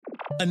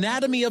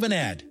Anatomy of an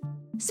ad.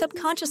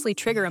 Subconsciously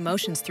trigger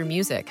emotions through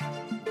music.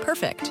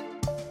 Perfect.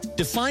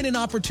 Define an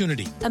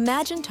opportunity.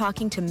 Imagine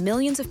talking to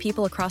millions of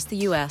people across the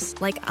U.S.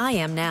 like I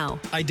am now.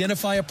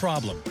 Identify a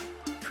problem.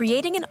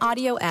 Creating an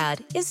audio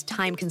ad is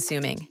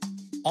time-consuming.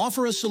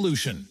 Offer a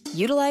solution.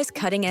 Utilize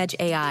cutting-edge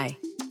AI.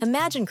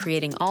 Imagine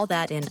creating all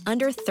that in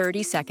under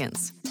 30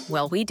 seconds.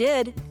 Well, we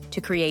did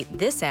to create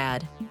this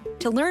ad.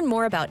 To learn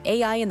more about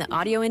AI in the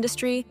audio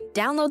industry,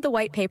 download the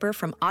white paper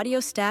from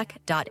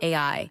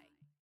audiostack.ai.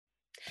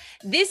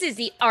 This is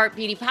the Art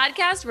Beauty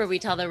Podcast, where we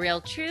tell the real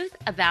truth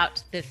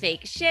about the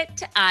fake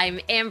shit. I'm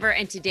Amber,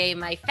 and today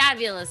my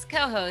fabulous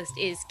co-host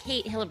is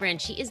Kate Hillebrand.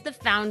 She is the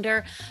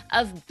founder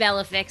of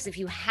Bellafix. If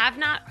you have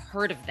not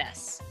heard of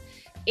this,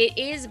 it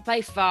is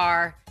by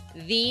far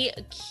the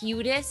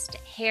cutest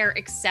hair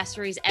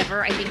accessories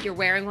ever. I think you're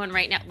wearing one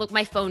right now. Look,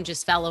 my phone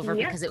just fell over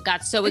because it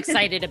got so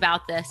excited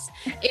about this.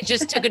 It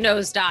just took a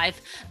nosedive.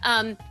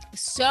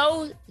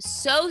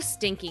 So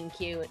stinking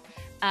cute.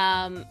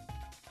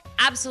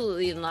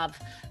 Absolutely in love.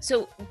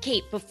 So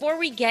Kate, before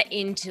we get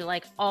into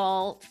like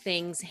all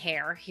things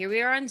hair, here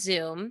we are on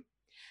Zoom.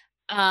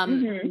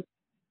 I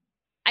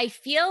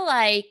feel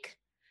like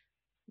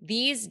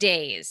these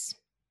days,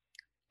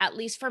 at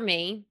least for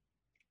me,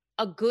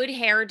 a good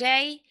hair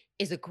day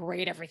is a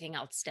great everything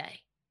else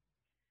day.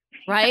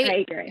 Right?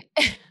 I agree.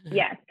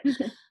 Yes.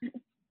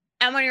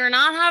 And when you're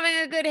not having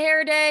a good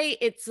hair day,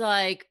 it's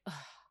like, ugh.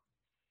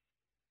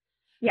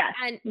 Yes,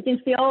 and you can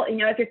feel,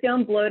 if you're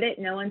feeling bloated,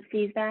 no one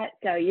sees that.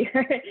 So you're,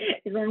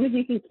 as long as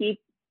you can keep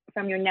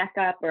from your neck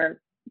up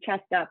or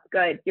chest up,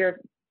 good,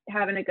 you're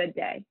having a good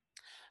day.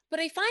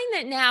 But I find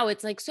that now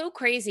it's like so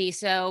crazy.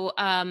 So,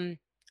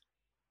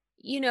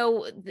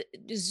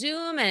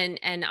 Zoom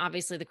and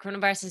obviously the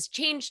coronavirus has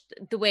changed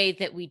the way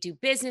that we do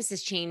business,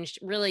 has changed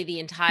really the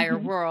entire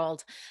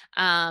world.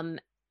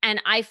 And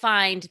I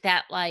find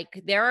that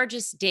like there are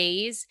just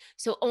days.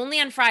 So only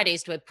on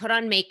Fridays do I put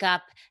on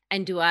makeup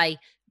and do I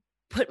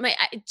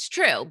it's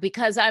true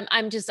because I'm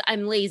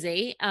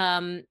lazy.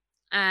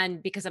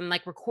 And because I'm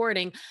like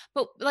recording,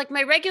 but like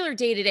my regular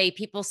day to day,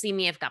 people see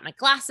me, I've got my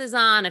glasses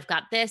on, I've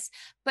got this,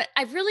 but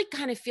I really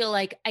kind of feel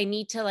like I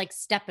need to like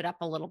step it up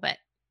a little bit.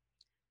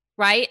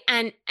 Right.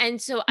 And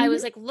so I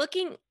was like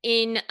looking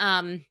in,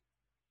 on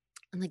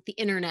like the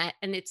internet,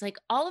 and it's like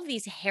all of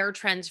these hair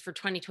trends for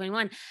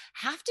 2021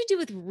 have to do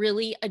with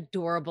really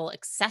adorable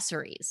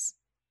accessories.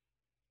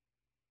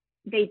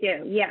 They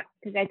do, yeah,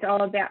 because that's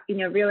all about,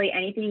 really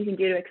anything you can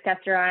do to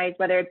accessorize,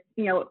 whether it's,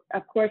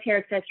 of course, hair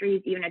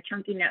accessories, even a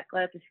chunky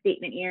necklace, a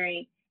statement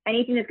earring,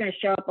 anything that's going to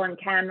show up on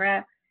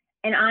camera.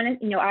 And I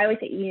always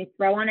say,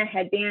 throw on a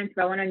headband,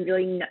 throw on a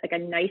really like a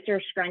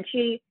nicer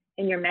scrunchie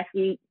in your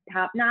messy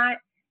top knot,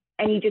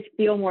 and you just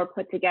feel more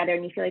put together,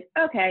 and you feel like,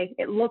 okay,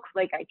 it looks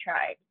like I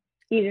tried,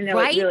 even though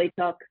it really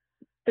took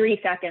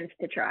 3 seconds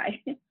to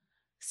try.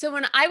 So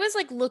when I was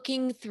like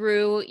looking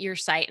through your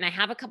site, and I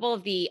have a couple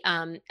of the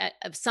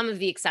of some of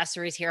the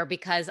accessories here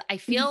because I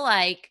feel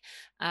like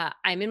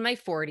I'm in my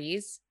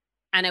 40s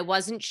and I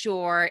wasn't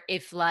sure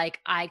if like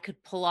I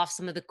could pull off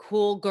some of the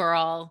cool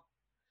girl.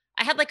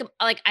 I had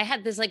I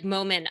had this like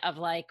moment of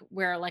like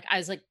where like I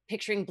was like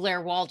picturing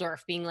Blair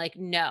Waldorf being like,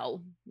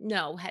 no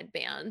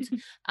headband.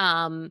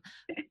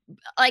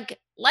 Like,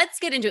 let's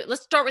get into it.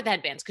 Let's start with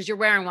headbands because you're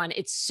wearing one.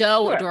 It's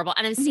so adorable.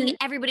 And I'm seeing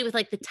everybody with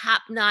like the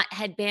top knot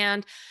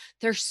headband.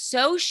 They're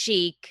so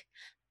chic.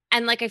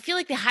 And like, I feel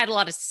like they hide a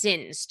lot of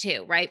sins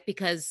too, right?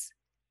 Because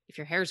if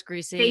your hair's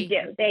greasy. They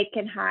do. They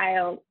can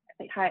hide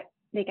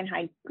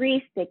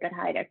grease. They could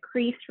hide a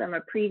crease from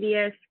a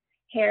previous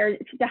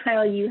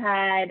hairstyle you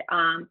had.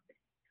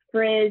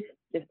 Frizz,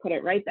 just put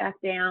it right back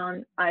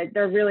down.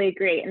 They're really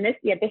great. And this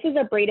is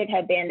a braided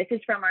headband. This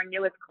is from our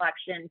newest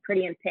collection,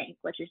 Pretty in Pink,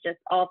 which is just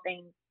all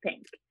things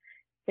pink.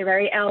 They're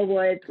very Elle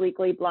Woods,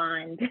 Legally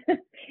Blonde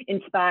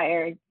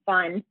inspired,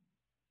 fun.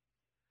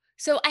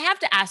 So I have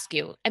to ask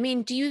you, I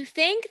mean, do you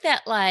think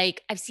that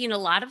like, I've seen a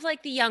lot of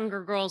like the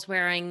younger girls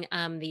wearing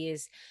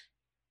these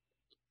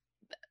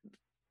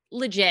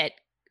legit,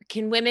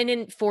 can women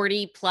in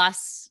 40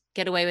 plus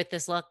get away with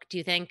this look, do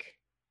you think?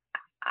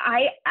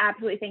 I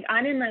absolutely think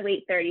I'm in my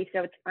late 30s,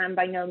 so I'm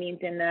by no means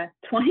in the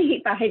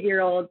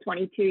 25-year-old,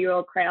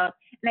 22-year-old crowd.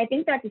 And I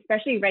think that's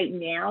especially right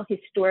now,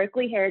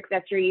 historically, hair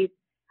accessories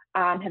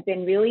have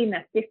been really in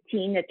the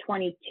 15 to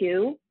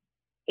 22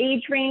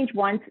 age range.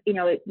 Once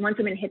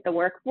women hit the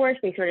workforce,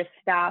 they sort of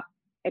stop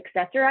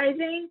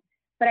accessorizing.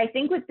 But I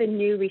think with the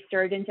new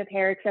resurgence of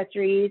hair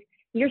accessories,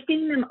 you're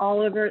seeing them all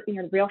over,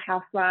 Real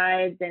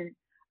Housewives and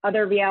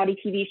other reality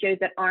TV shows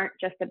that aren't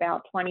just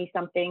about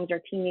 20-somethings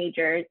or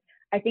teenagers.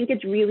 I think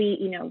it's really,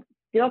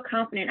 feel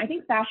confident. I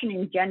think fashion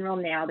in general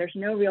now, there's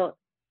no real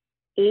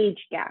age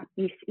gap.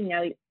 You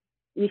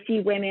see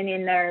women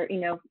in their,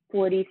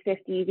 40s,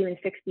 50s, even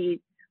 60s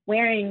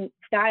wearing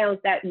styles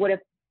that would have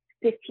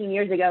 15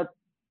 years ago,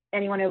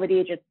 anyone over the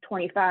age of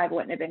 25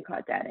 wouldn't have been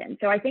caught that in.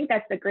 So I think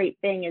that's the great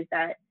thing is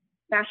that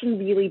fashion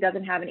really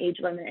doesn't have an age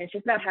limit. It's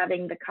just about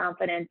having the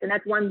confidence. And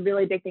that's one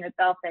really big thing with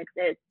Bellafix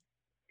is,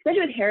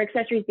 especially with hair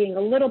accessories being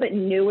a little bit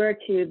newer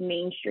to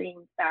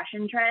mainstream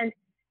fashion trends,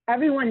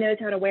 everyone knows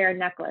how to wear a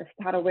necklace,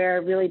 how to wear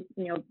a really,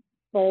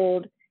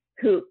 bold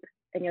hoop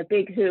and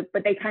big hoop,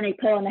 but they kind of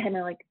put it on the head and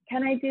they're like,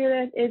 can I do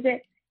this? Is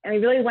it? And we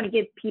really want to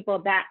give people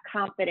that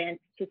confidence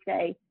to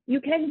say,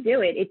 you can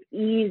do it. It's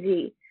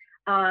easy.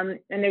 And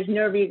there's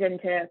no reason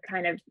to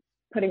kind of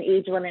put an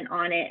age limit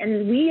on it.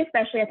 And we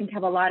especially, I think,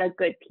 have a lot of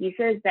good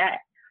pieces that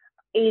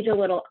age a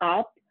little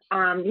up.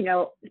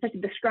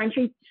 Especially the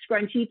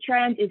scrunchy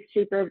trend is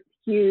super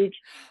huge.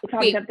 It's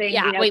probably something.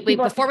 Yeah, wait.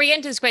 Before we get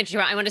into the scrunchie,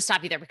 I want to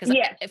stop you there because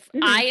if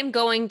I am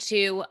going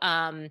to,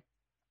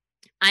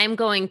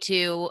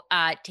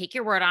 take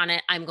your word on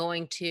it. I'm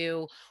going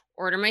to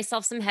order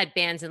myself some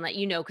headbands and let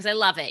you know because I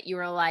love it. You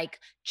were like,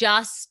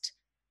 just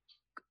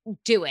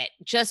do it,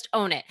 just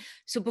own it.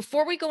 So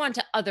before we go on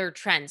to other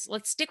trends,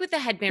 let's stick with the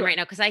headband right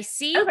now because I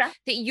see that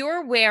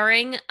you're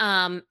wearing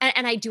and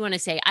I do want to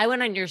say I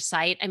went on your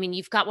site. I mean,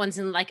 you've got ones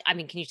in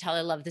can you tell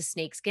I love the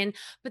snakeskin?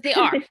 But they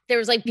are. There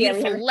was like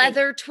beautiful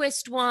leather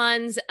twist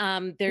ones.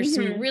 There's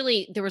some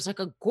there was like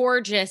a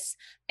gorgeous,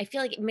 I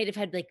feel like it might have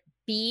had like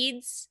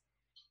beads.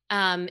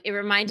 It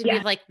reminded me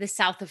of like the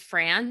south of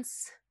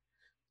France.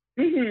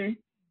 We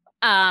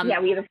have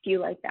a few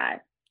like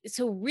that.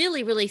 So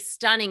really, really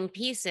stunning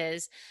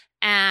pieces.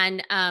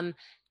 And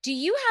do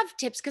you have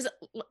tips? Because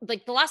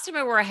like the last time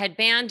I wore a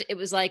headband, it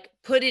was like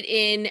put it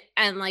in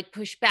and like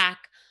push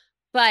back.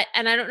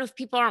 And I don't know if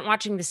people aren't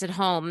watching this at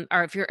home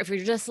or if you're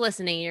just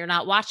listening, you're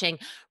not watching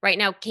right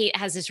now. Kate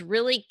has this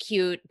really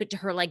cute, but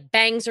her like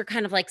bangs are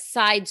kind of like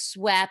side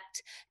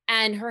swept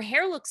and her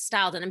hair looks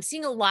styled. And I'm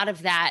seeing a lot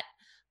of that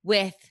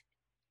with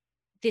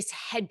this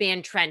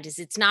headband trend.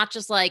 It's not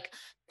just like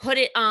put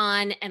it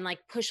on and like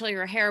push all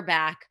your hair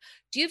back.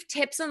 Do you have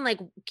tips on like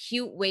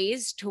cute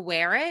ways to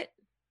wear it?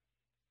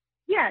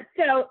 Yeah.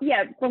 So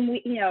when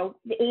we,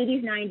 the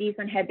 80s, 90s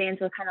when headbands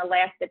were kind of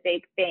last a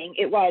big thing,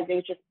 it was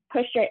just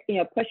push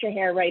your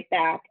hair right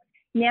back.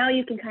 Now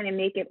you can kind of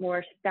make it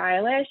more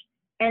stylish.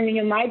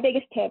 And, my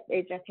biggest tip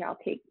is just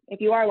if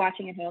you are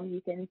watching at home,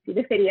 you can see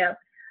the video.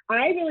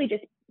 I really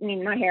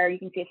my hair, you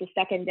can see it's a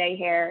second day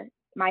hair.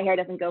 My hair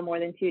doesn't go more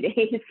than 2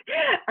 days.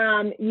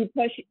 You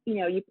push,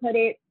 you put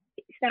it,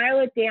 style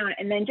it down,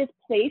 and then just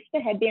place the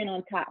headband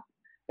on top,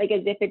 like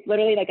as if it's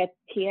literally like a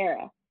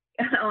tiara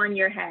on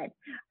your head,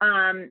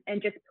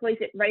 and just place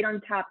it right on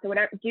top. So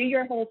do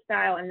your whole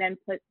style and then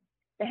put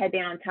the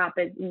headband on top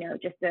as,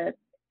 just a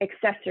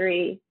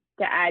accessory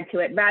to add to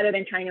it rather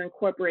than trying to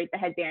incorporate the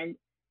headband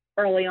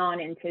early on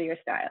into your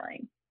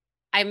styling.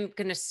 I'm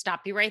going to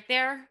stop you right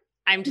there.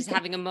 I'm just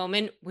having a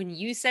moment. When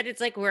you said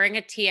it's like wearing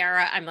a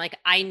tiara, I'm like,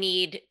 I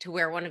need to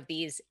wear one of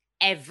these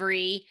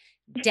every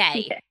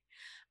day.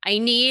 I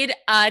need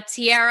a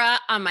tiara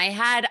on my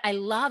head. I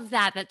love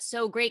that. That's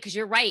so great. Cause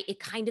you're right. It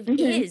kind of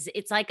is.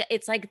 It's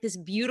like this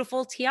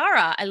beautiful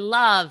tiara. I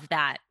love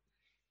that.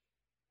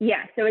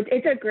 Yeah. So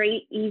it's a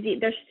great, easy,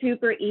 they're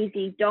super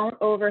easy. Don't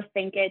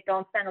overthink it.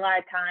 Don't spend a lot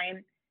of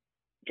time.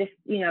 Just,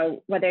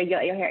 whether you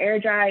let your hair air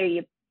dry or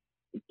you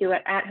do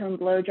it at home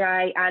blow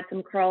dry, add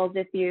some curls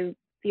if you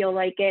feel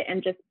like it,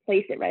 and just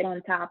place it right on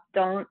top.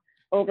 Don't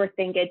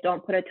overthink it.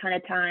 Don't put a ton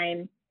of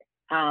time.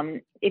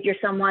 If you're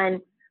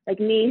someone like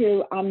me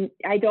who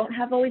I don't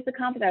have always the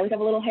confidence, I always have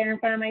a little hair in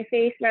front of my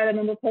face rather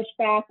than the push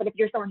back. But if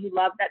you're someone who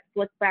loves that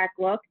slick back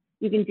look,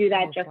 you can do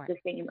that just the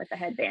same with a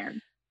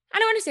headband. I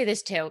want to say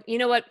this too. You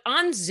know what?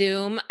 On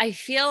Zoom, I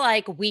feel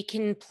like we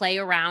can play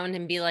around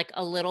and be like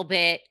a little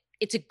bit,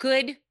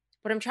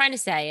 what I'm trying to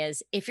say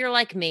is if you're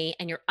like me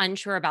and you're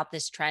unsure about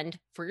this trend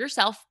for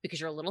yourself because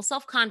you're a little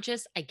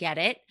self-conscious, I get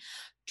it.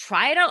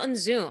 Try it out on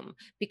Zoom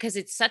because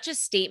it's such a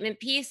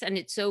statement piece and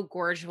it's so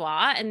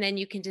bourgeois. And then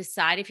you can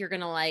decide if you're going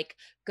to like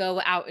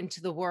go out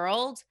into the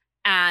world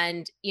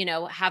and,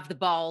 have the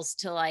balls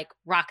to like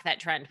rock that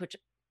trend, which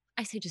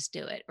I say just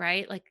do it,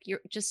 right? Like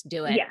just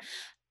do it. Yeah.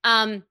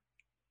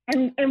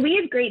 And we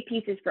have great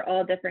pieces for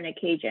all different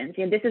occasions.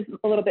 This is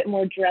a little bit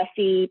more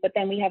dressy, but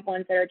then we have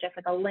ones that are just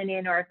like a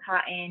linen or a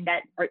cotton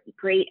that are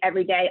great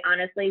every day.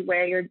 Honestly,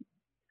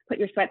 put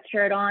your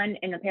sweatshirt on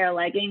and a pair of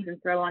leggings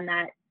and throw on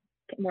that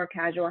more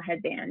casual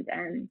headband.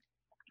 And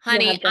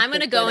honey, I'm going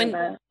to go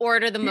and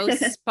order the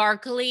most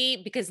sparkly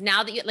because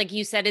now that like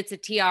you said, it's a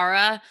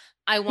tiara,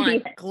 I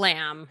want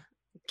glam.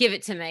 Give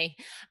it to me.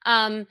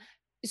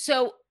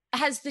 So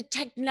has the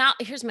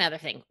technology, here's my other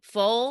thing,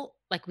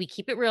 like we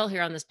keep it real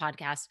here on this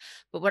podcast,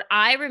 but what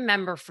I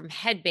remember from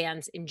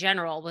headbands in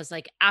general was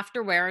like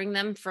after wearing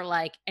them for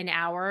like an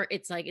hour,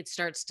 it's like it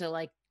starts to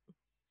like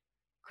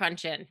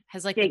crunch in.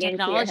 Has like the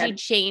technology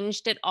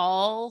changed at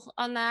all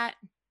on that?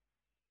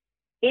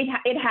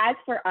 It has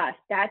for us.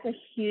 That's a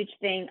huge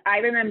thing. I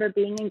remember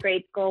being in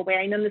grade school,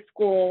 wearing them to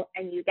school,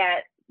 and you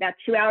get about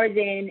 2 hours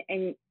in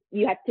and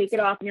you have to take it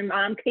off and your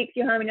mom takes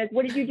you home and goes,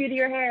 what did you do to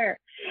your hair?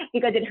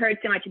 Because it hurts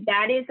so much.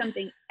 That is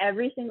something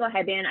every single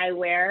headband I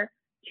wear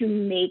to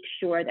make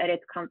sure that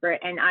it's comfort.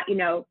 And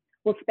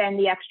we'll spend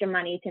the extra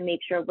money to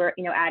make sure we're,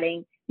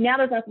 adding. Now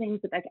there's other things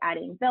with like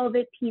adding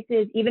velvet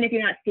pieces, even if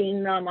you're not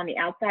seeing them on the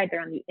outside,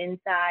 they're on the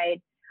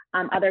inside.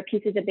 Other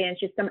pieces of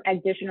bands, just some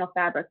additional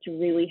fabric to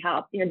really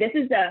help. This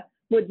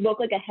would look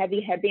like a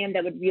heavy headband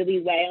that would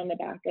really weigh on the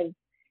back of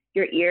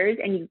your ears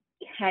and you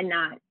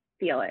cannot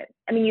feel it.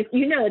 I mean,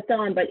 you know it's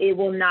on, but it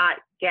will not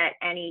get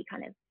any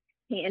kind of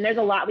pain. And there's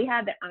a lot we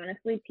have that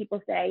honestly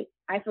people say,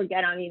 I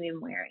forget I'm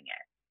even wearing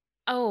it.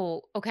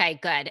 Oh, okay,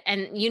 good.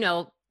 And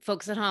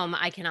folks at home,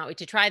 I cannot wait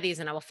to try these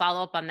and I will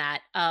follow up on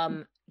that.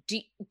 Do,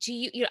 do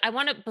you, I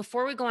want to,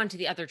 before we go on to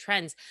the other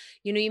trends,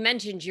 you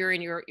mentioned you're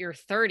in your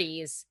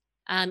 30s,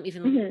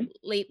 even Mm-hmm.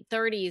 late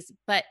 30s,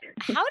 but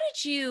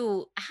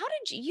you're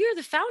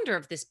the founder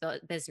of this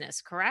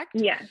business, correct?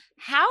 Yeah.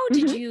 How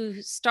did Mm-hmm.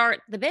 you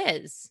start the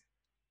biz?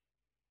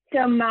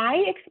 So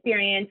my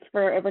experience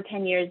for over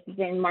 10 years is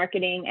in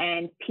marketing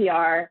and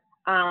PR,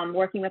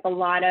 working with a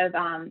lot of,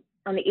 on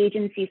the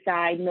agency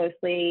side,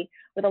 mostly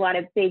with a lot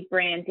of big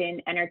brands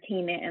in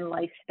entertainment and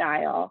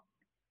lifestyle.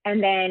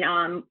 And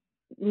then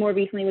more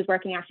recently was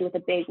working actually with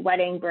a big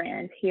wedding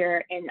brand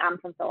here I'm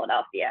from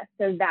Philadelphia.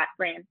 So that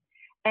brand.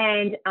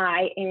 And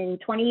in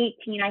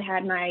 2018, I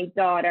had my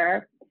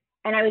daughter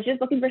and I was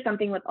just looking for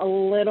something with a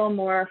little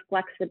more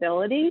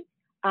flexibility,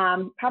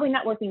 probably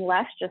not working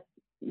less, just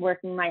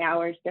working my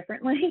hours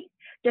differently,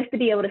 just to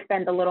be able to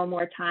spend a little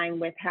more time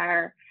with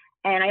her.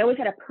 And I always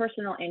had a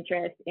personal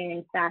interest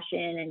in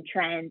fashion and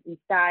trends and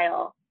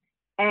style.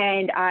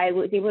 And I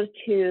was able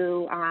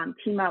to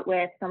team up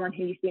with someone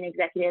who used to be an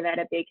executive at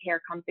a big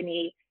hair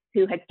company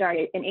who had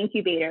started an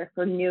incubator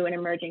for new and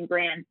emerging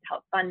brands to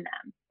help fund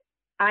them.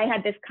 I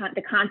had the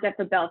concept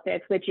for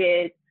BelleFits, which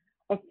is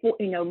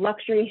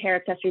luxury hair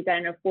accessories at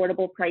an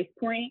affordable price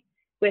point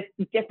with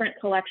different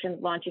collections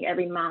launching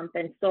every month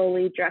and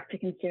solely direct to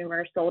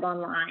consumer, sold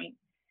online.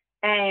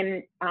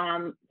 And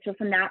so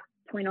from that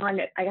point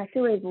on, I guess it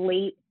was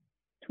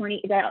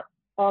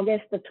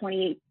August of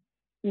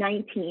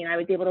 2019, I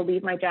was able to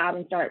leave my job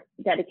and start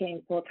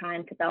dedicating full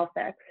time to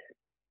BelleFits.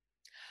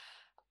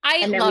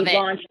 And then we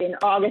launched in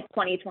August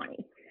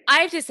 2020. I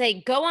have to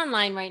say, go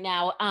online right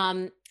now.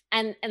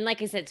 And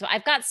like I said, so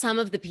I've got some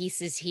of the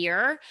pieces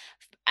here.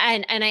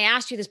 And I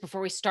asked you this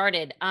before we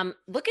started.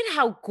 Look at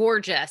how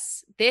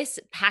gorgeous this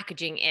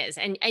packaging is.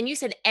 And you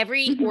said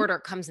every order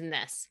comes in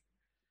this.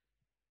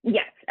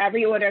 Yes,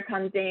 every order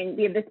comes in.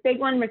 We have this big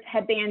one with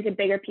headbands and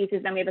bigger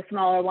pieces. Then we have a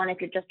smaller one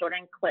if you're just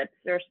ordering clips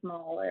or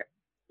smaller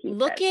pieces.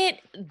 Look at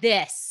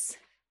this.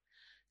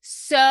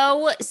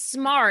 So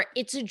smart.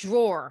 It's a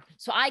drawer.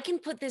 So I can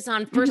put this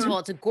on. First of all,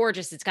 it's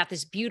gorgeous. It's got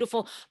this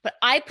beautiful, but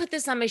I put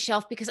this on my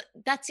shelf because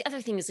that's the other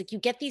thing is like you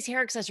get these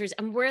hair accessories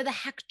and where the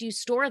heck do you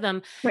store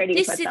them?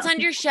 This sits on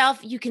your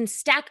shelf. You can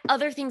stack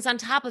other things on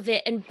top of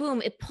it and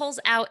boom, it pulls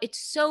out. It's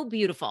so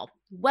beautiful.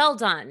 Well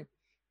done.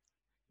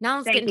 Now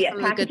let's get into some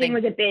of the good things.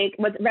 Packaging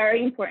was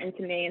very important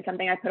to me and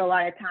something I put a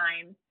lot of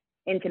time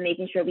into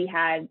making sure we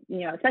had,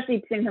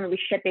 especially since we're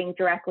shipping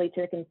directly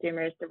to the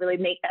consumers to really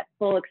make that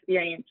full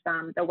experience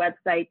from the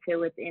website to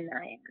what's in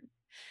their hands.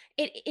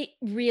 It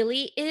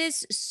really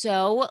is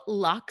so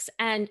luxe.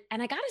 And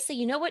I gotta say,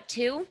 you know what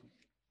too?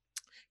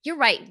 You're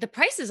right. The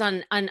prices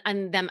on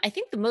them, I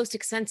think the most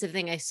expensive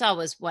thing I saw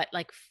was what,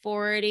 like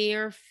 $40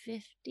 or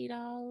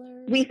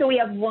 $50? So we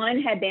have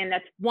one headband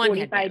that's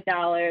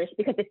 $45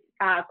 because it's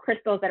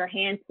crystals that are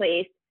hand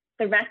placed.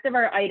 The rest of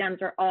our items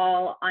are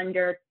all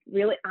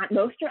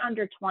most are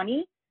under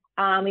 20.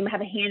 We might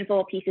have a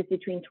handful of pieces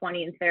between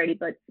 20 and 30,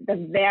 but the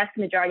vast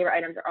majority of our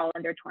items are all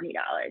under $20.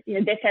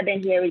 This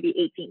headband here would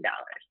be $18.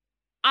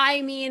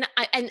 I mean,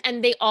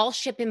 and they all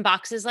ship in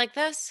boxes like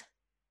this?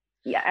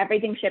 Yeah,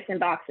 everything ships in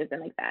boxes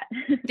and like that.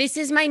 This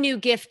is my new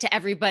gift to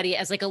everybody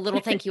as like a little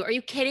thank you. Are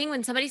you kidding?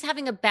 When somebody's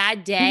having a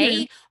bad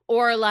day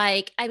or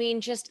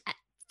just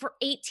for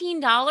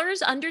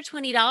 $18, under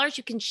 $20,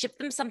 you can ship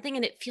them something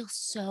and it feels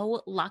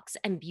so luxe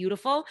and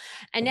beautiful.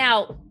 And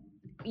now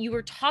you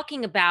were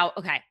talking about,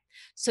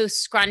 so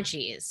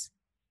scrunchies.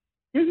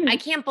 I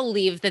can't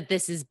believe that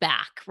this is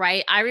back,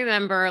 right? I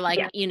remember in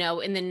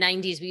the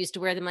 90s, we used to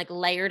wear them like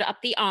layered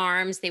up the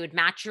arms. They would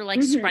match your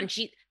like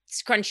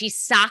scrunchy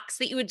socks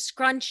that you would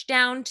scrunch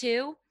down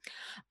to.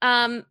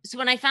 So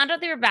when I found out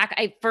they were back,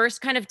 I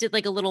first kind of did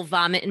like a little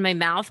vomit in my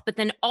mouth, but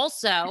then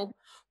also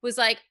was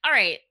like, all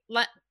right,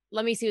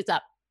 let me see what's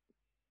up.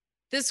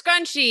 The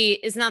scrunchie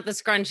is not the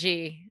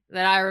scrunchie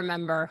that I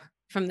remember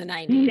from the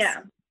 90s. Yeah.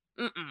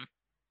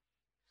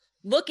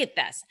 Look at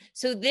this.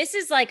 So this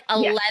is like a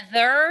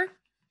leather.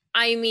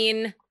 I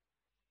mean,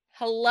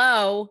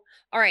 hello.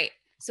 All right.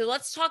 So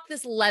let's talk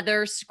this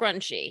leather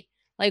scrunchie.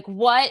 Like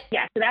what?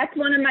 Yeah. So that's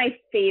one of my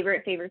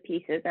favorite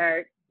pieces,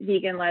 our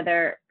vegan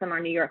leather from our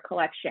New York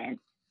collection.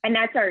 And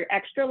that's our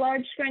extra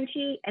large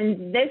scrunchie.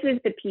 And this is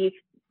the piece.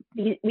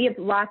 We have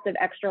lots of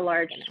extra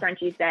large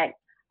scrunchies that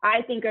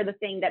I think are the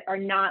thing that are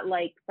not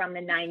like from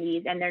the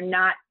 90s. And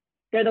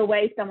they're the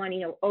way someone,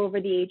 over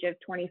the age of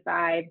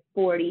 25,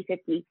 40,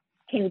 50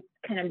 can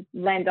kind of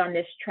lend on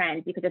this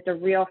trend because it's a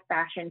real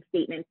fashion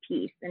statement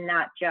piece and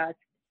not just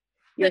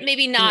but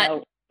maybe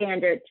not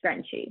standard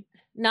scrunchie.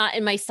 Not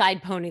in my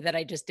side pony that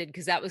I just did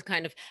because that was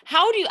kind of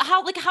how do you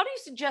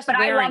suggest but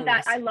wearing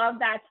this? I love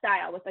that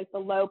style with like the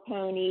low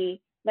pony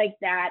like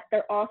that.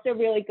 They're also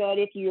really good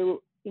if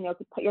you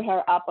could put your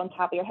hair up on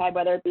top of your head,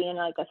 whether it be in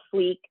like a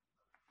sleek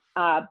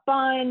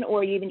bun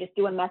or you even just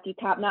do a messy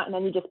top knot and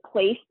then you just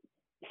place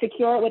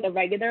secure it with a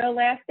regular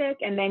elastic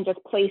and then just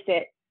place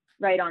it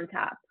right on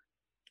top.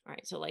 All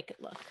right. So like,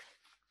 look.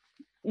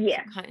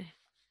 Yeah. So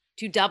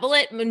do you double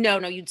it? No,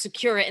 you'd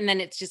secure it and then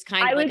it's just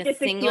kind I of would like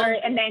just a single. secure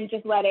it and then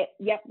just let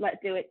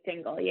do it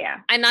single. Yeah.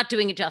 I'm not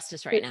doing it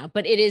justice right now,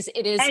 but it is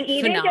And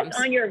even phenomenal. just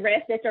on your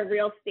wrist, it's a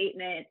real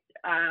statement.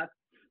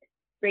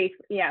 Brace.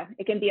 Yeah.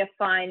 It can be a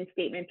fun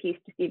statement piece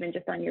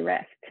just on your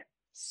wrist.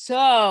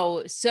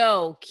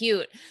 So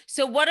cute.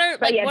 So what are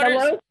the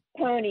low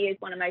pony is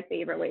one of my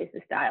favorite ways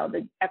to style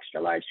the extra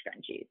large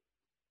scrunchies.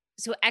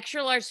 So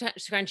extra large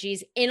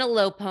scrunchies in a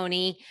low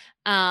pony.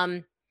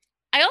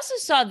 I also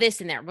saw this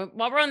in there, but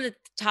while we're on the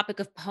topic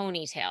of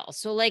ponytails,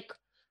 so like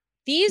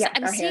these,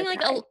 I'm seeing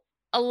like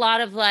a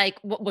lot of like,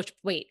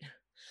 wait,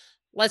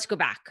 let's go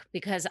back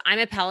because I'm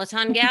a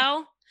Peloton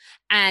gal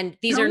and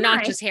these are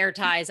not just hair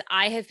ties.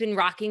 I have been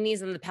rocking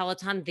these on the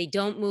Peloton. They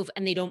don't move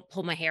and they don't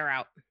pull my hair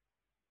out.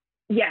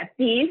 Yes,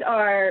 these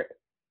are,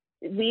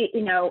 we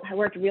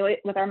worked really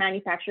with our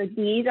manufacturer.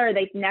 These are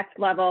like next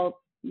level.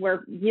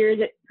 We're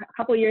a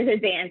couple years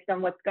advanced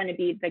on what's going to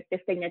be like the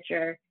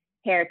signature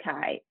hair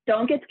tie.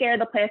 Don't get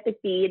scared of the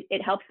plastic bead.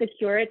 It helps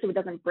secure it so it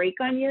doesn't break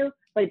on you,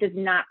 but it does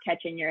not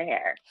catch in your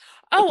hair.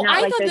 Oh, it's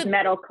not like those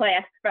metal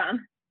clasps from.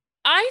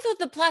 I thought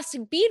the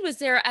plastic bead was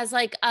there as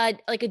like a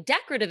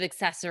decorative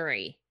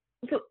accessory.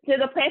 So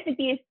the plastic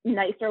bead is a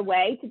nicer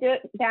way to do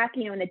it. Back,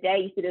 in the day,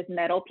 you see those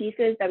metal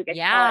pieces that would get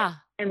caught,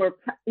 and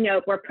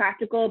we're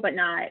practical but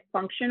not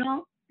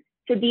functional.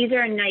 So these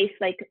are a nice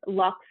like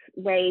luxe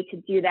way to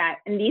do that.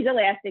 And these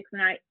elastics,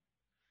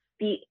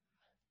 the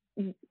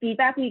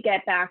feedback we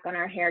get back on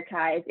our hair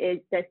ties is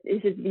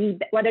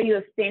whether you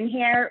have thin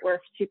hair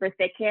or super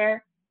thick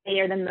hair, they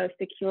are the most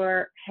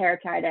secure hair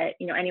tie that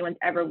anyone's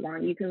ever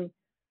worn. You can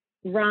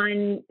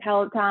run,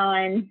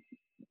 Peloton,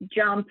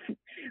 jump,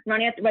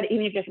 run after, but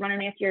even if you're just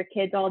running after your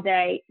kids all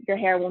day, your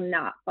hair will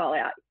not fall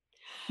out.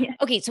 Yeah.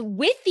 Okay, so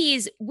with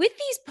these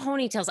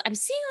ponytails, I'm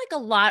seeing like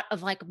a lot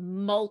of like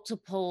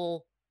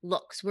multiple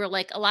looks where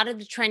like a lot of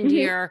the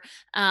trendier,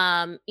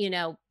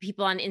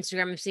 people on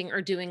Instagram I'm seeing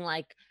are doing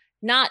like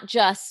not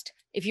just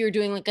if you're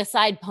doing like a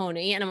side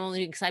pony, and I'm only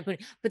doing side pony,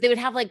 but they would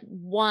have like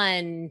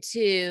 1,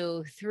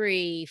 2,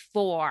 3,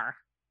 4.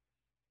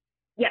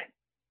 Yeah.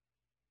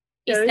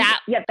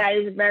 That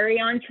is very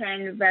on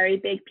trend, very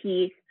big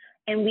piece.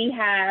 And we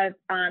have,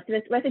 so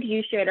this elastic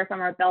you showed are from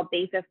our Belle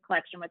Basics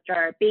collection, which are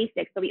our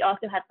basics. So we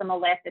also have some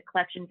elastic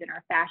collections in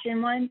our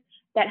fashion ones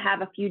that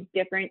have a few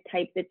different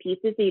types of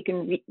pieces. So you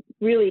can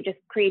really just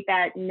create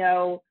that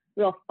no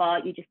real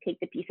thought. You just take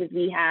the pieces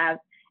we have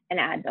and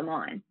add them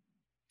on.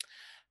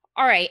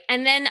 All right.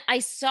 And then I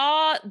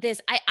saw this,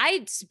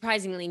 I'd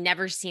surprisingly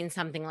never seen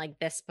something like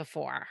this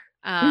before.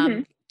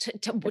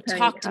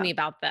 Talk to me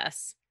about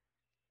this.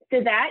 So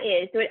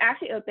it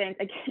actually opens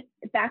again,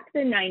 back to the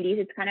 90s.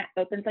 It's kind of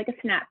opens like a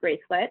snap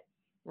bracelet.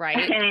 Right.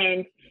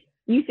 And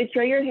you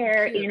secure your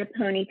hair in a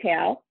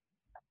ponytail.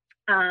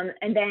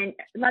 And then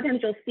a lot of times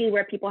you'll see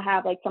where people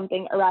have like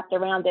something wrapped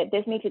around it.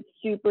 This makes it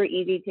super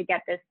easy to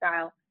get this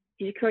style.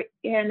 You secure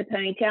your hair in the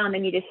ponytail and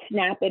then you just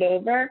snap it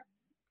over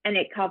and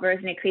it covers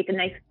and it creates a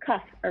nice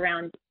cuff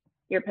around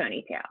your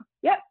ponytail.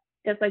 Yep.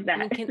 Just like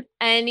that. And can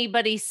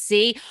anybody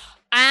see?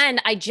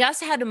 And I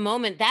just had a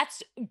moment.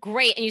 That's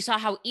great. And you saw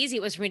how easy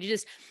it was for me to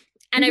just,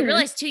 and I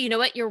realized too, you know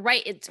what, you're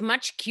right. It's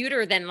much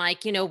cuter than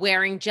like,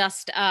 wearing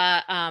just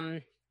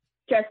a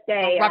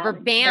rubber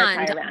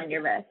band around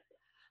your wrist.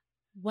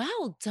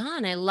 Well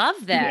done. I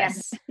love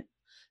this. Yeah.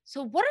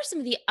 So what are some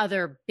of the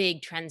other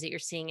big trends that you're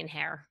seeing in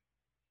hair?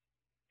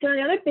 So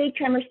another big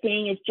trend we're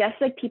seeing is just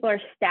like people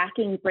are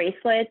stacking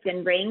bracelets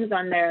and rings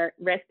on their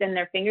wrists and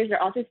their fingers.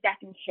 They're also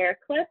stacking hair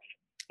clips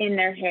in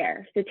their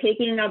hair. So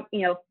taking up,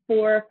 4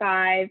 or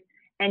 5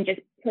 and just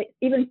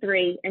even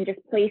 3 and just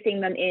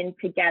placing them in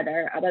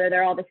together, whether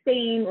they're all the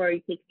same or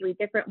you take 3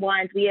 different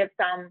ones. We have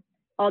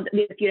a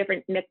few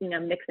different mix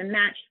and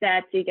match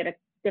sets. So you get a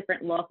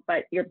different look,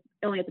 but you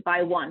only have to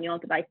buy 1. You don't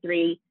have to buy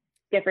 3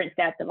 different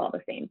sets of all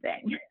the same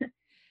thing.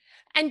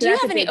 And do you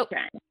have any?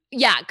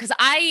 Yeah, because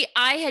I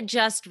had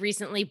just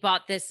recently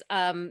bought this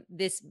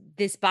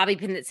this bobby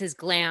pin that says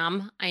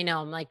glam. I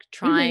know I'm like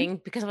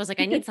trying because I was like,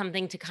 I need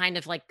something to kind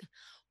of like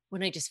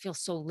when I just feel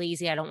so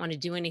lazy, I don't want to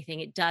do anything.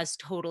 It does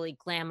totally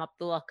glam up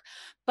the look.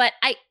 But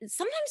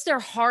sometimes they're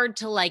hard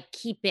to like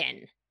keep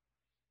in.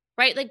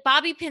 Right? Like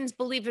bobby pins,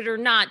 believe it or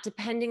not,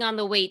 depending on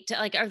the weight,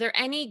 are there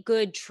any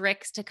good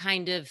tricks to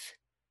kind of?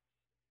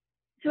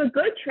 So a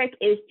good trick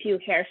is to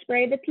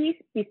hairspray the piece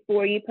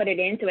before you put it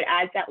in. So it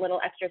adds that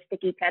little extra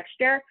sticky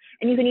texture.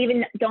 And you can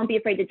even, don't be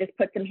afraid to just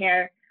put some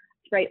hair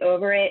spray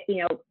over it.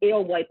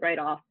 It'll wipe right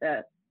off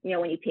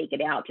when you take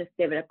it out, just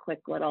give it a quick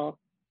little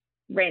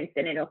rinse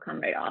and it'll come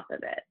right off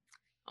of it.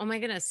 Oh my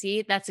goodness.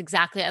 See, that's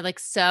exactly,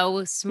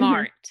 so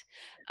smart.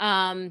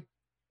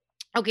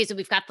 Okay. So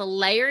we've got the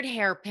layered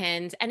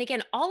hairpins. And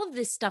again, all of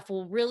this stuff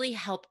will really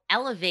help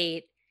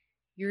elevate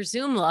your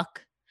Zoom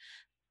look.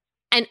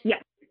 And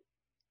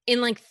in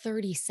like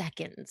 30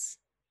 seconds.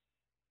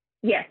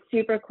 Yes,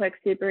 super quick,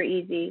 super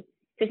easy.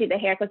 Especially the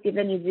hair clips, if you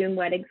have any Zoom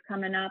weddings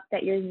coming up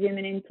that you're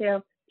zooming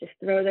into, just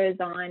throw those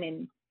on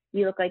and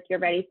you look like you're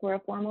ready for a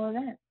formal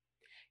event.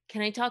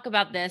 Can I talk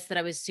about this that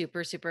I was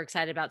super, super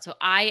excited about? So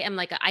I am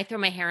like, I throw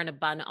my hair in a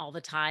bun all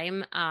the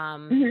time.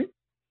 Mm-hmm.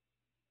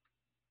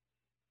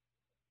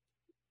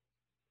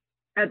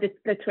 Oh,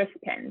 the twist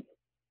pins.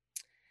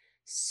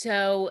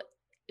 So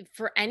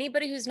for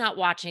anybody who's not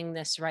watching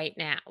this right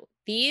now,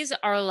 these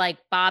are like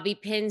bobby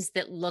pins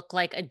that look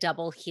like a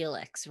double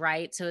helix,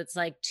 right? So it's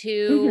like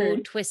two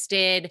Mm-hmm.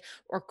 twisted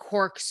or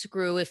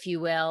corkscrew, if you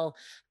will.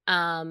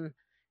 Um,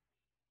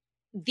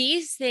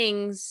 these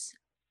things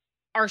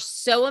are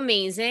so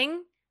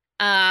amazing.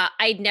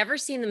 I'd never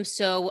seen them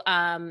so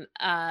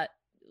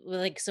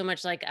like so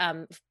much like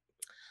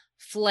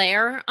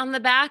flare on the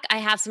back. I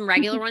have some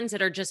regular ones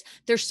that are just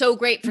they're so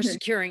great for Mm-hmm.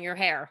 securing your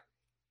hair.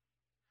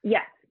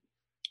 Yes.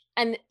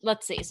 And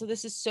let's see. So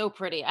this is so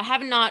pretty. I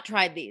have not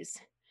tried these.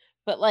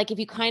 But like if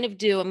you kind of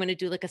do, I'm going to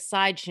do like a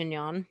side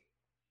chignon.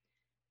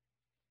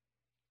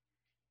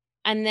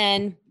 And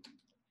then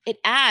it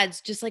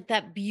adds just like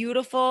that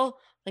beautiful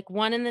like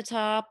one in the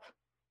top,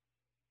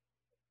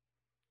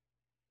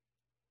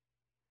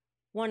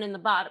 one in the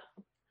bottom.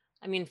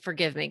 I mean,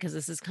 forgive me because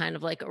this is kind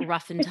of like a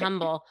rough and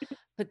tumble,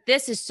 but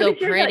this is But so it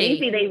shows how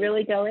easy pretty. they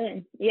really go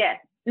in. Yeah.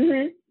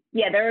 Mm-hmm.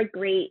 Yeah, they're a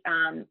great,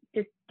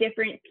 just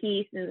different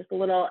piece and just a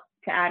little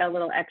to add a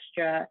little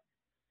extra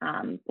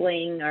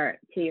bling or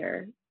to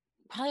your.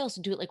 Probably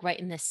also do it like right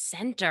in the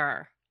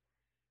center.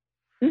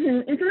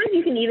 Mm-hmm. And sometimes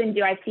you can even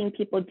do. I've seen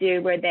people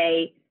do where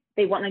they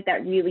want like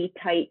that really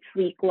tight,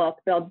 sleek look.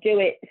 They'll do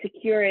it,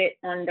 secure it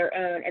on their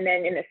own, and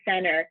then in the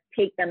center,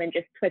 take them and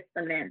just twist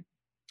them in.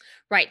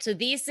 Right. So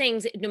these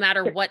things, no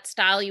matter what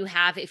style you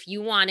have, if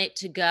you want it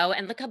to go,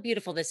 and look how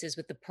beautiful this is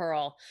with the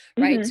pearl,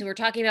 right? Mm-hmm. So we're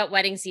talking about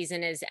wedding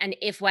season and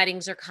if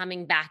weddings are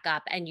coming back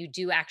up and you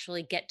do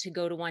actually get to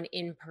go to one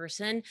in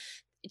person,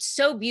 it's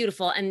so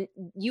beautiful and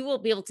you will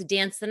be able to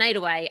dance the night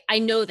away. I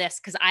know this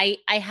because I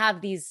have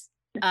these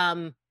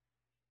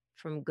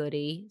from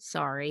Goody,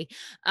 sorry.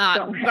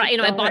 But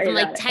I bought them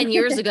like 10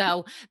 years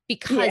ago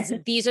because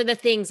these are the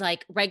things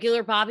like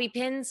regular bobby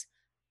pins.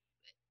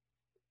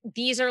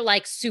 These are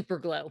like super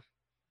glue.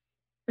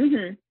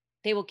 Mm-hmm.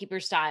 They will keep your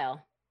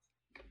style.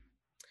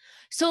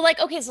 So like,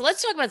 okay, so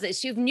let's talk about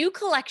this. You have new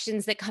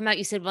collections that come out,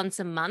 you said once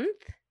a month?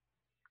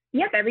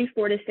 Yep, every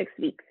 4 to 6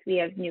 weeks we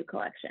have new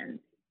collections.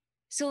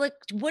 So like,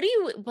 what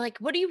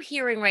are you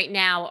hearing right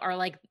now are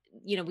like,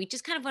 we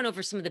just kind of went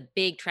over some of the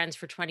big trends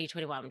for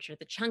 2021, which are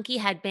the chunky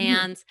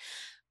headbands,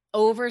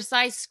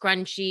 oversized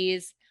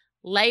scrunchies,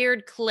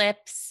 layered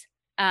clips,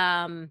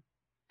 and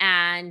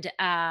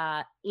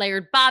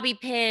layered bobby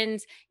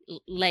pins,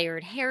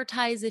 layered hair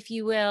ties, if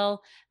you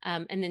will,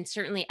 and then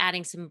certainly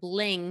adding some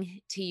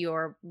bling to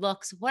your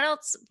looks. What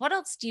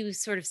else do you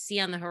sort of see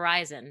on the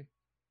horizon?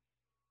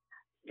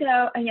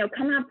 So,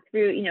 coming up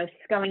through,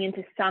 going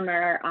into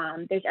summer,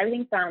 there's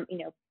everything from,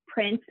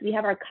 prints. We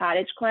have our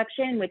cottage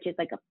collection, which is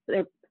like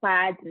they're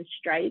plaids and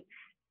stripes,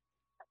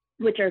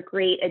 which are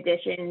great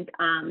additions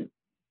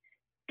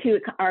to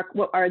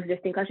our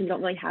existing collection. We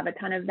don't really have a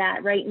ton of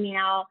that right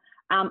now.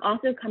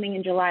 Also coming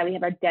in July, we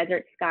have our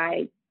Desert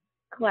Sky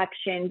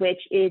collection,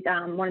 which is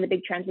one of the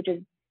big trends, which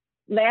is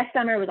last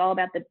summer was all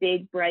about the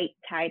big, bright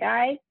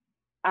tie-dye.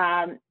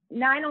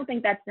 Now, I don't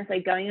think that's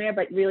necessarily going there,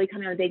 but really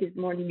coming out big is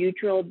more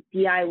neutral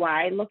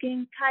DIY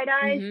looking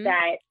tie-dyes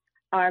that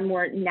are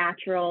more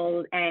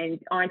natural and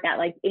aren't that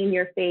like in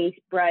your face,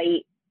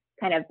 bright,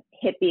 kind of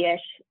hippie-ish.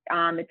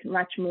 It's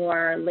much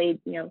more laid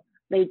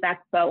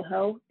back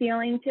boho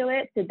feeling to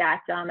it. So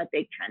that's a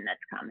big trend that's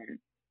coming.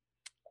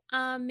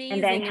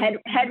 Amazing. And then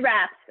head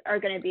wraps are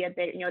going to be a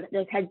bit,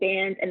 those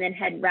headbands and then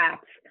head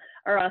wraps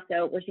are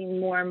also, we're seeing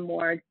more and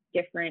more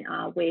different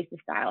ways to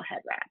style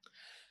head wraps.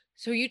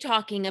 So are you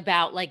talking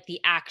about like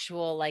the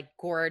actual like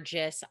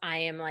gorgeous, I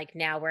am like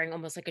now wearing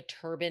almost like a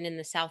turban in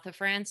the south of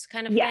France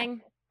kind of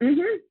thing?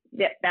 Mm-hmm.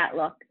 That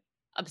look.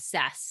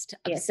 Obsessed.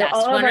 So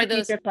all of our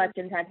future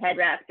collections have head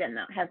wraps and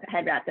have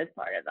head wraps as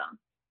part of them.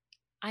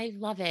 I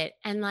love it.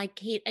 And like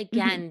Kate,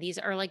 again, these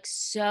are like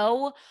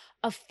so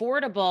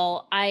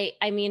affordable. I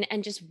mean,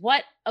 and just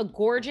what a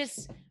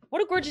gorgeous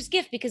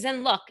gift, because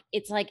then look,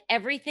 it's like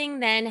everything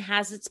then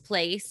has its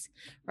place,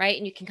 right?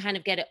 And you can kind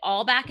of get it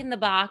all back in the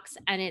box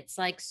and it's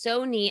like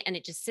so neat and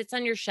it just sits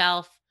on your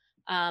shelf.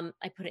 I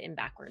put it in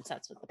backwards.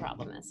 That's what the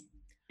problem is.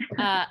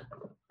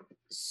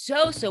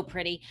 So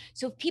pretty.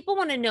 So if people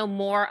want to know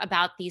more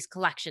about these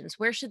collections,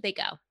 where should they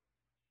go?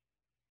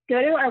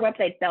 Go to our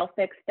website,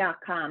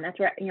 bellefix.com. That's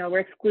where, we're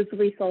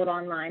exclusively sold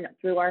online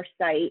through our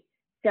site.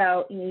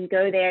 So you can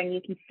go there and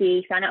you can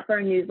sign up for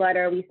a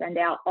newsletter. We send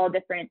out all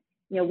different,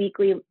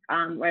 weekly,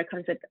 where it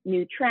comes with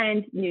new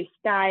trends, new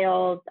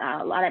styles,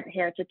 a lot of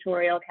hair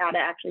tutorials, how to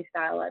actually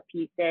style our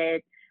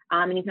pieces.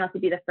 And you can also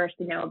be the first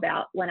to know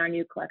about when our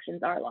new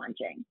collections are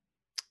launching.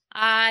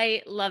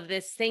 I love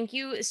this. Thank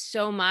you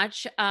so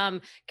much.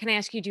 Can I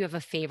ask you, do you have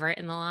a favorite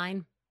in the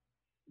line?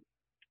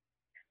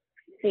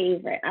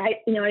 Favorite.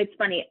 It's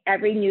funny.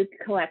 Every new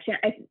collection,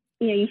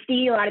 you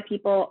see a lot of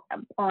people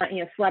on,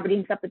 celebrities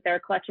and stuff with their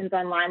collections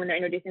online when they're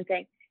introducing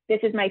saying, this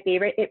is my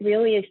favorite. It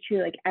really is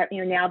true. Like,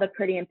 now the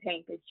Pretty in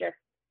Pink is just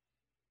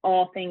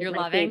all things You're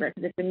my loving? favorite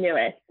because it's the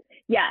newest.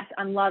 Yes,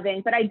 I'm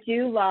loving, but I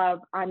do love,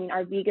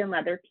 our vegan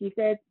leather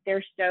pieces.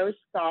 They're so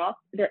soft.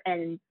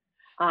 And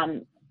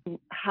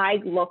high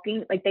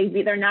looking. Like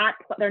they're not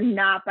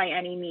by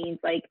any means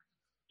like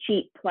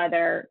cheap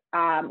pleather.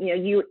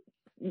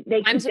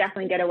 They could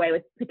definitely get away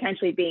with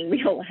potentially being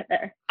real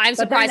leather. I'm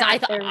surprised. I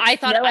thought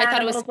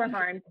it was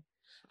harmed.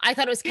 I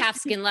thought it was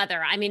calfskin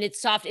leather. I mean, it's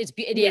soft. It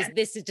is.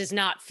 This does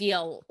not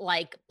feel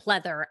like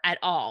pleather at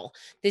all.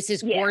 This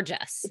is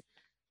gorgeous.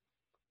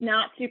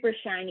 Not super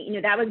shiny.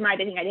 That was my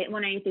big thing. I didn't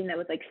want anything that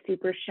was like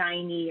super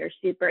shiny or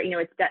super,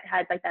 it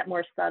has like that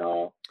more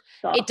subtle.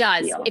 It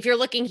does. feel. If you're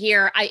looking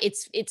here,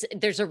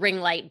 there's a ring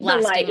light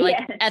blasting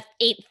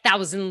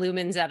 8,000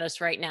 lumens at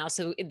us right now.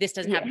 So this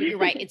doesn't have, you're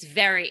right. It's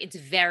very,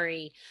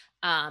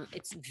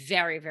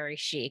 very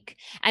chic.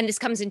 And this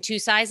comes in 2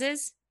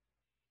 sizes.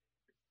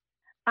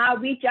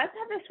 We just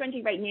have the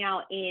scrunchie right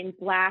now in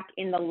black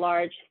in the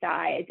large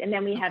size. And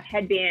then we have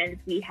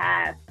headbands. We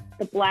have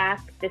the black,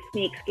 the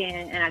snakeskin,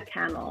 and a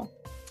camel.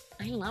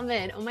 I love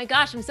it. Oh my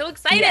gosh, I'm so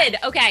excited.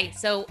 Yeah. Okay,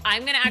 so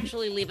I'm going to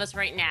actually leave us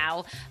right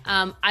now.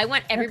 I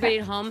want everybody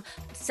at home,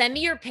 send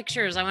me your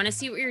pictures. I want to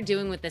see what you're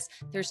doing with this.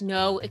 There's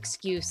no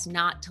excuse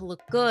not to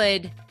look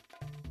good,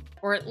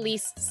 or at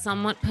least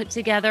somewhat put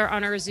together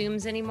on our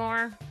Zooms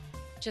anymore.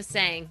 Just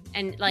saying.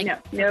 And like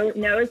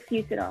no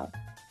excuse at all.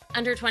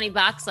 Under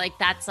 $20, like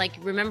that's like,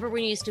 remember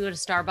when you used to go to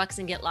Starbucks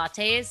and get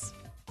lattes?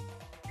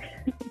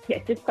 Yeah,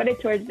 just put it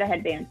towards the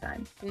headband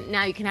sign.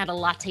 Now you can add a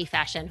latte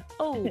fashion.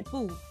 Oh,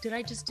 did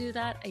I just do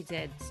that? I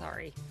did.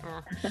 Sorry.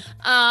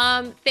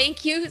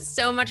 Thank you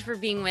so much for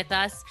being with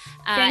us.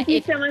 Thank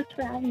you so much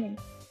for having me.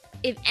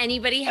 If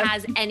anybody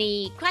has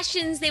any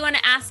questions they want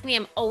to ask me,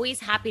 I'm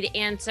always happy to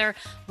answer.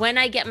 When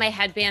I get my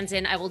headbands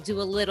in, I will do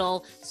a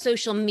little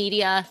social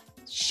media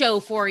show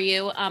for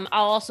you. I'll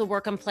also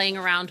work on playing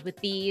around with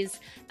these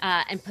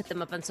and put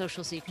them up on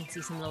social so you can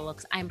see some of the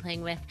looks I'm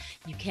playing with.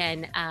 You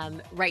can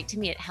write to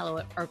me at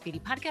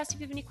hello@ArtBeautyPodcast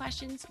if you have any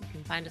questions. You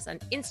can find us on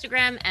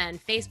Instagram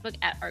and Facebook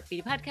at Art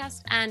Beauty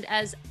Podcast. And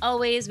as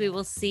always, we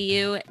will see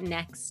you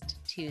next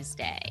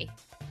Tuesday.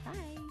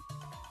 Bye.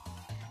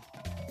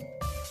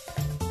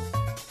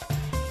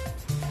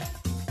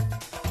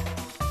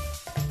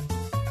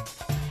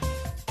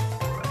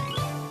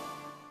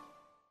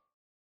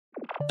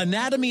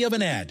 Anatomy of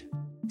an ad.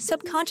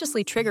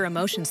 Subconsciously trigger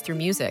emotions through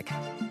music.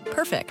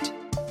 Perfect.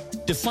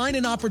 Define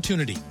an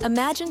opportunity.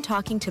 Imagine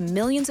talking to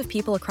millions of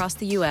people across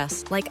the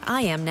U.S. like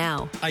I am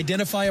now.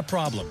 Identify a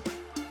problem.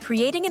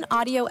 Creating an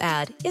audio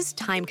ad is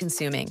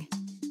time-consuming.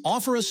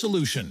 Offer a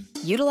solution.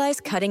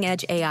 Utilize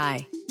cutting-edge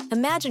AI.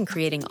 Imagine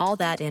creating all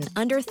that in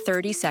under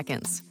 30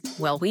 seconds.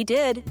 Well, we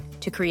did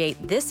to create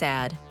this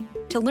ad.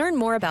 To learn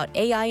more about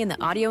AI in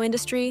the audio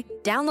industry,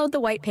 download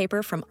the white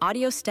paper from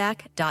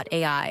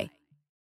audiostack.ai.